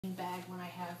bag when I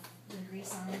have the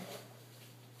grease on it.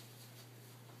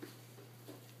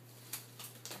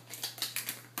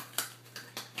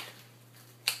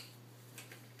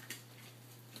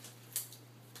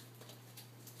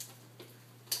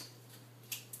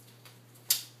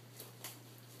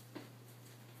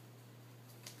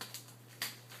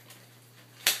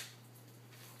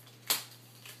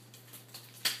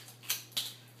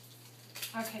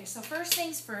 Okay, so first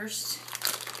things first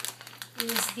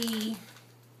is the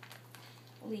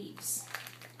leaves.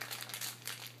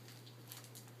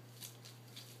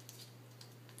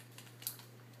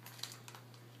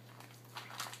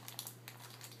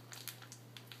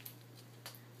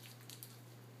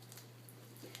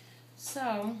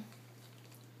 So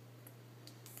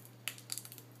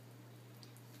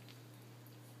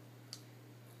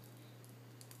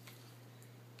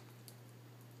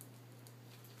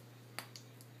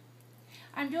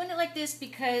I'm doing it like this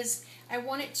because I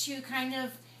want it to kind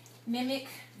of mimic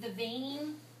the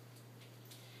veining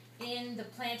in the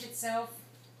plant itself.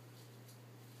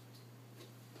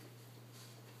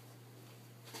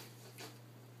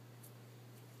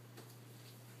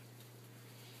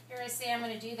 Here I say I'm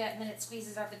going to do that and then it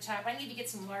squeezes out the top. I need to get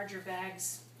some larger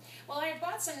bags. Well, I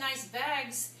bought some nice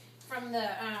bags from the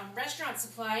restaurant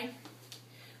supply,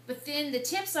 but then the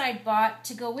tips I bought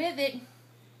to go with it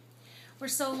were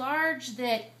so large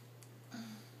that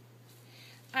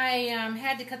I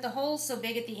had to cut the holes so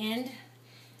big at the end.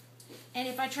 And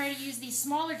if I try to use these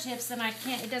smaller tips, then I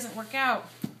can't, it doesn't work out.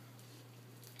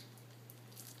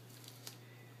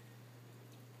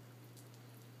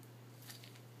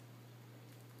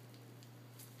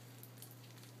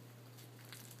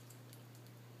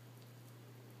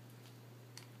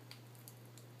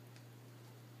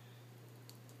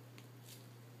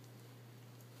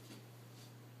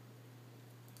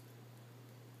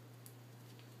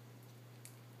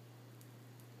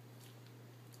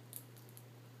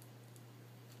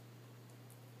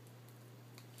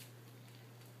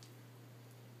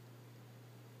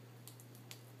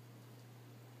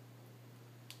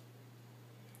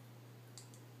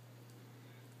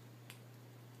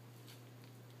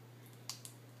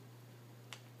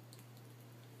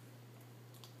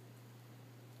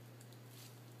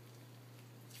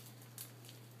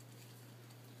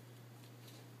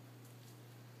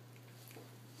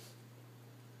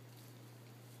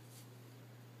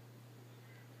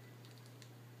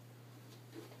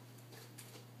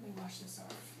 Let me wash this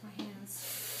off my hands.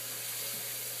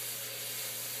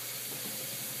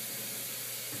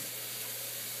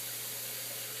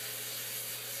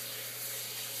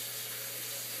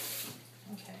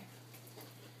 Okay.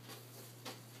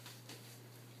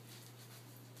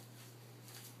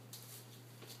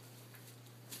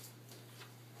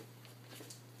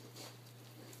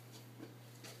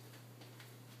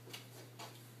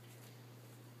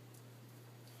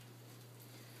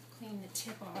 Clean the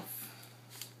tip off.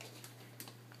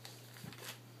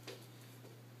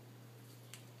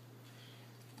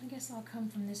 I guess I'll come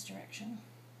from this direction.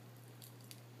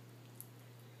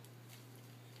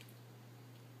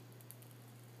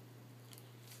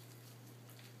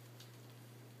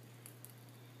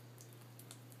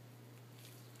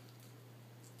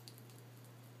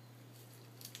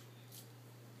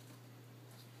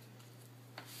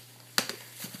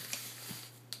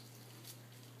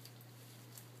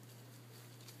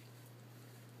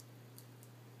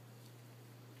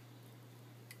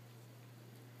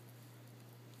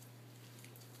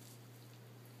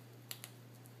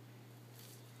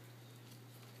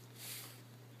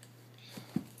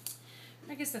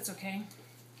 I guess that's okay.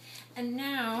 And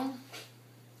now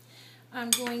I'm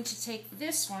going to take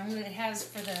this one that it has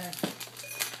for the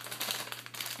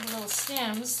little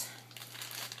stems.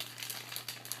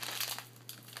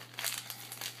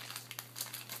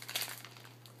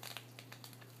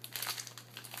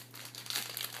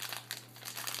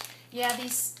 Yeah,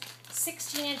 these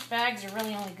 16-inch bags are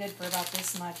really only good for about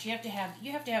this much. You have to have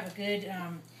a good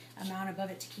amount above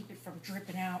it to keep it from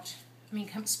dripping out. I mean,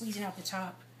 come squeezing out the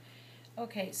top.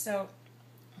 Okay, so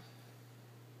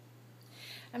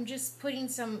I'm just putting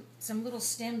some little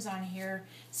stems on here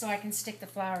so I can stick the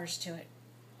flowers to it.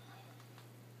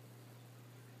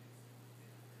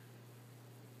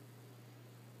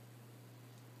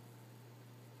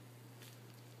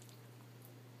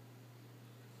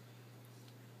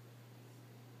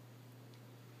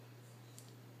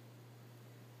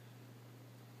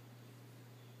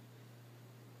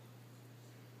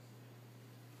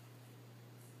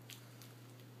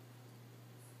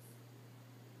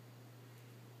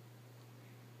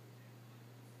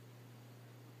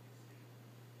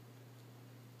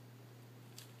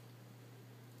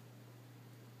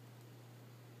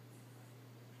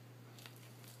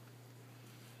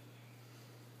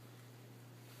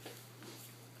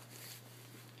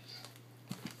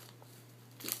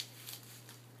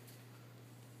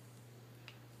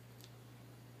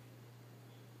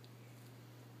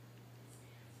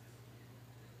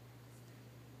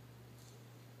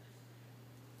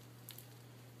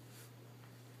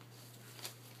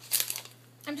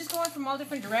 I'm just going from all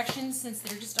different directions since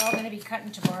they're just all going to be cut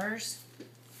into bars.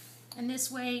 And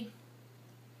this way,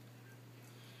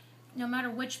 no matter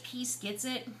which piece gets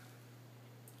it,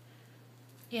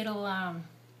 it'll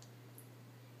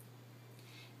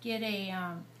get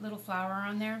a little flower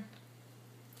on there.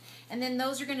 And then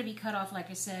those are going to be cut off, like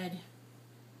I said.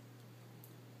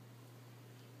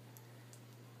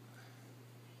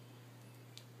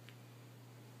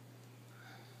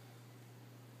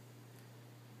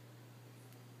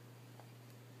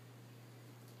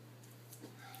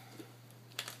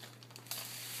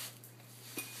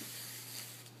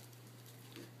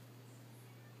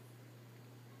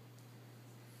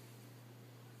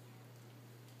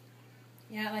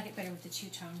 Yeah, I like it better with the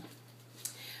two-tone.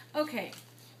 Okay,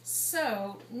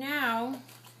 so now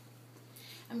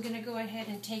I'm going to go ahead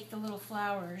and take the little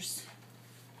flowers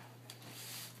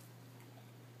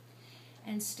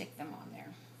and stick them on there.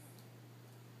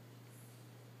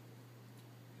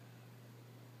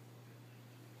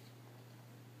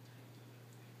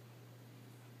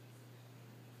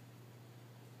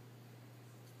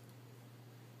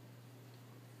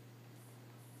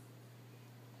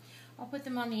 I'll put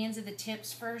them on the ends of the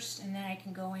tips first, and then I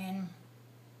can go in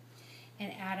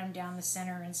and add them down the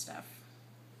center and stuff.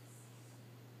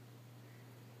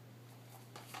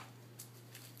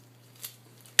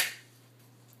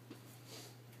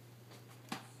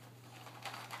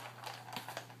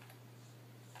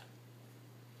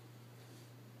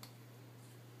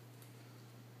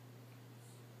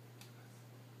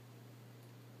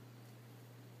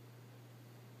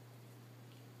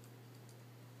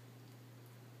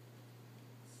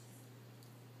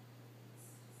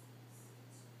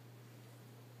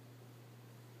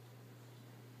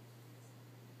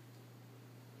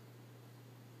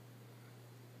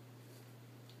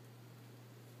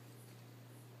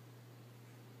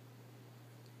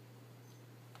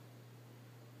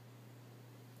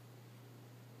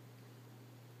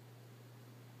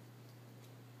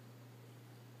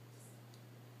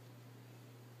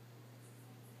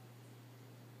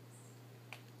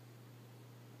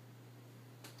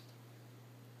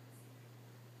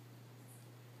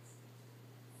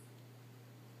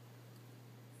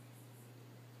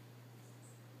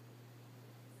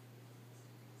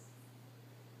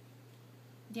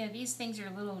 Yeah, these things are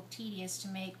a little tedious to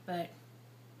make, but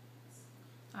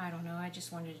I don't know, I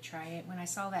just wanted to try it. When I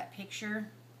saw that picture,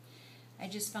 I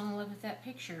just fell in love with that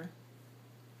picture.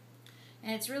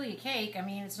 And it's really a cake. I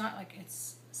mean, it's not like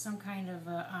it's some kind of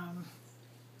a,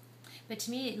 but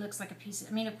to me it looks like a piece of,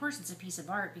 I mean, of course it's a piece of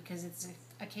art because it's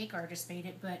a cake artist made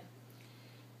it, but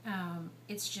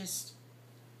it's just,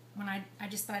 when I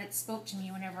just thought it spoke to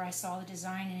me whenever I saw the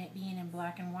design and it being in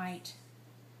black and white.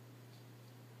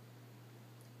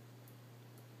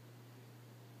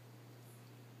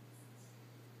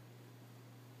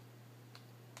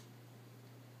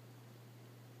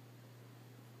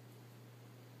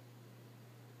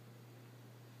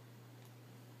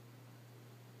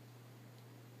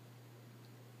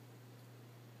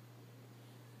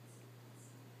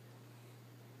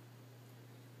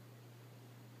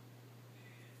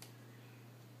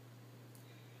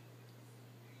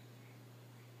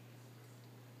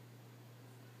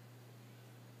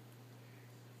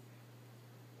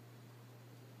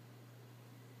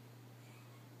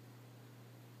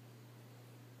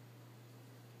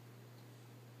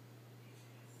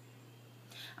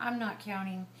 I'm not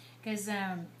counting because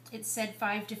it said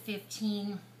 5 to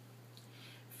 15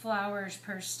 flowers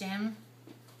per stem.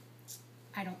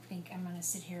 I don't think I'm going to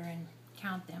sit here and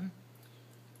count them.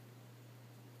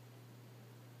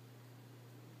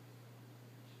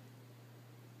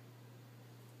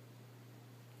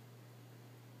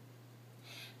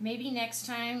 Maybe next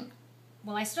time,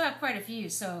 well, I still have quite a few,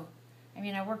 so, I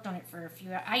mean, I worked on it for a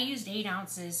few. I used 8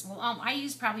 ounces. Well, I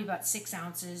used probably about 6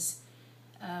 ounces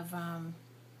of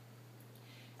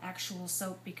actual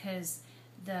soap because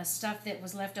the stuff that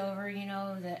was left over, you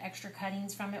know, the extra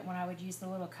cuttings from it when I would use the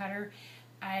little cutter,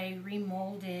 I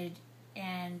remolded,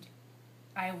 and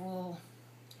I will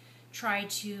try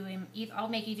to, I'll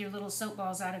make either little soap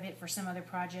balls out of it for some other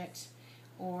project,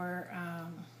 or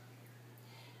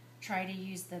try to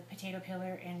use the potato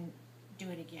peeler and do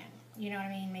it again. You know what I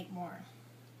mean? Make more.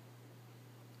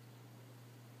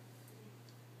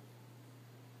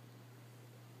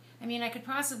 I mean, I could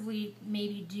possibly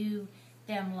maybe do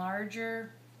them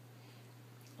larger,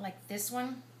 like this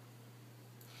one.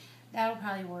 That'll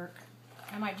probably work.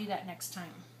 I might do that next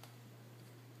time.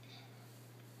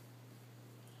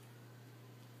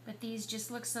 But these just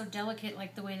look so delicate,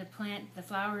 like the way the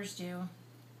flowers do.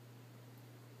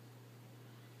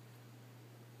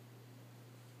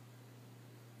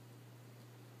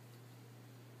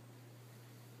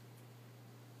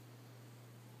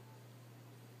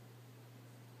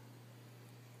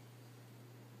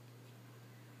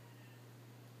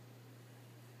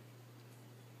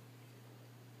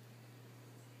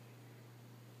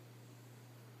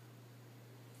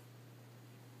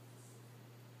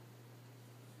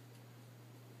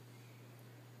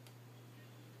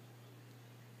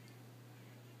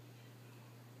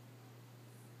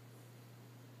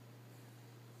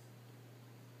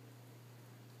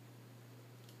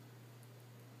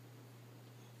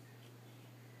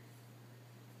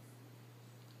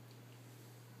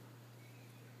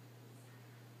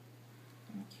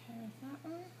 like that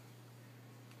one.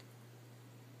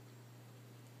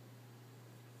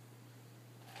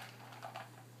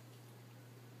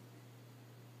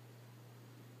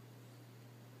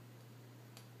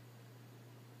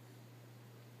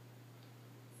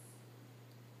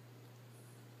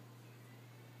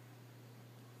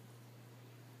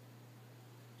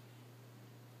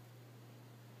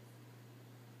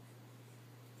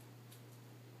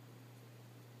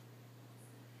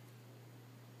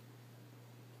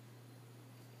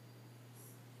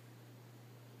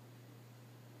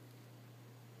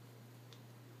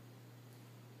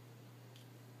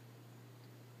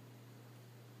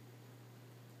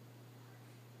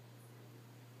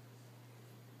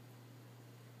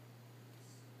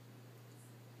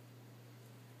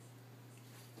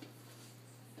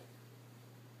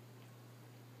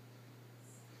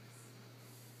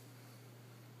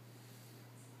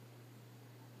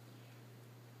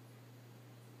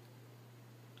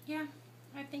 Yeah,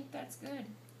 I think that's good.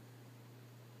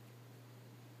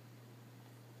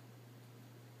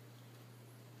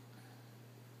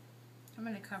 I'm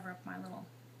going to cover up my little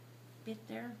bit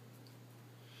there.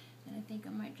 And I think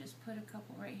I might just put a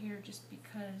couple right here just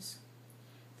because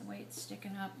the way it's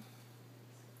sticking up.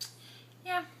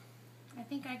 Yeah, I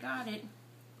think I got it.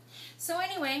 So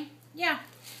anyway, yeah,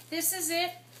 this is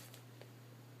it.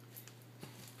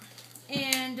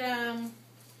 And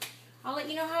I'll let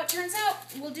you know how it turns out.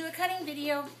 We'll do a cutting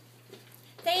video.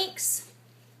 Thanks.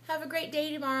 Have a great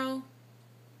day tomorrow.